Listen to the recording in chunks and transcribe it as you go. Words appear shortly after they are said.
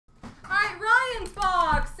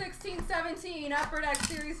1917 Upper Deck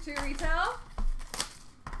Series 2 retail.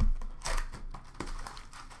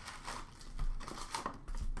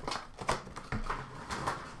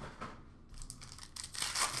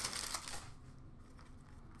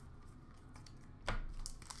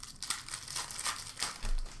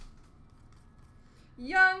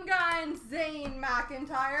 Young Guns, Zane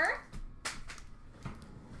McIntyre.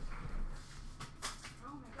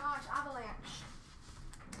 Oh my gosh, Avalanche.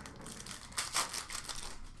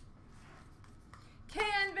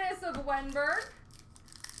 Canvas of Wenberg.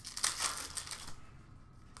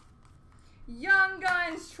 Young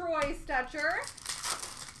Guns, Troy Stetcher.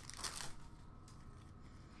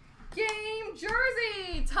 Game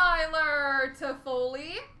Jersey, Tyler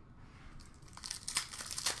Toffoli.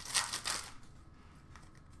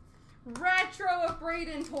 Retro of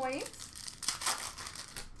Braden Point.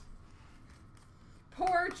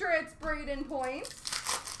 Portraits, Braden Point.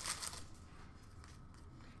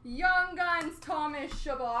 Young Guns, Thomas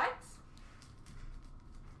Chabot.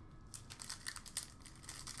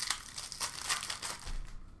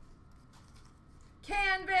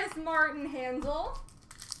 Canvas, Martin Hansel.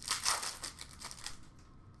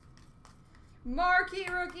 Marquee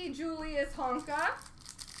rookie, Julius Honka.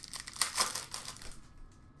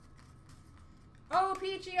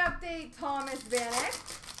 OPG update, Thomas Vanek.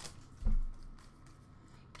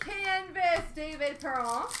 Canvas, David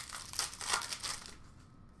Perron.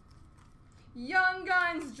 Young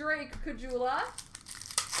Guns, Drake Caggiula.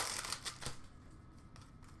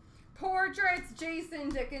 Portraits, Jason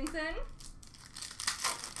Dickinson.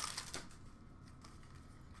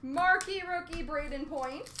 Marquee rookie, Braden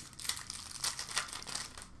Point.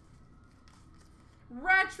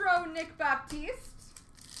 Retro, Nick Baptiste.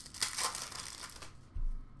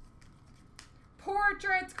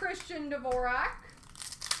 Portraits, Christian Dvorak.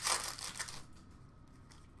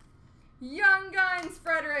 Young Guns,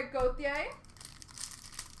 Frederick Gauthier.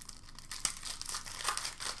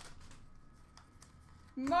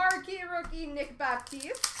 Marquee rookie, Nick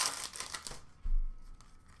Baptiste.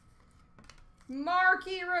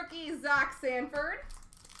 Marquee rookie, Zach Sanford.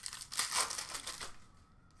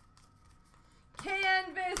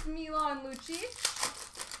 Canvas, Milan Lucic.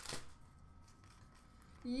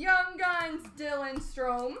 Young Guns, Dylan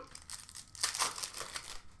Strome.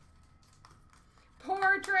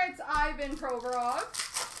 Portraits, Ivan Provorov.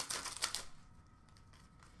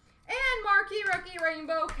 And Marquee Rookie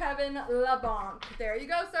Rainbow, Kevin LeBlanc. There you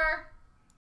go, sir.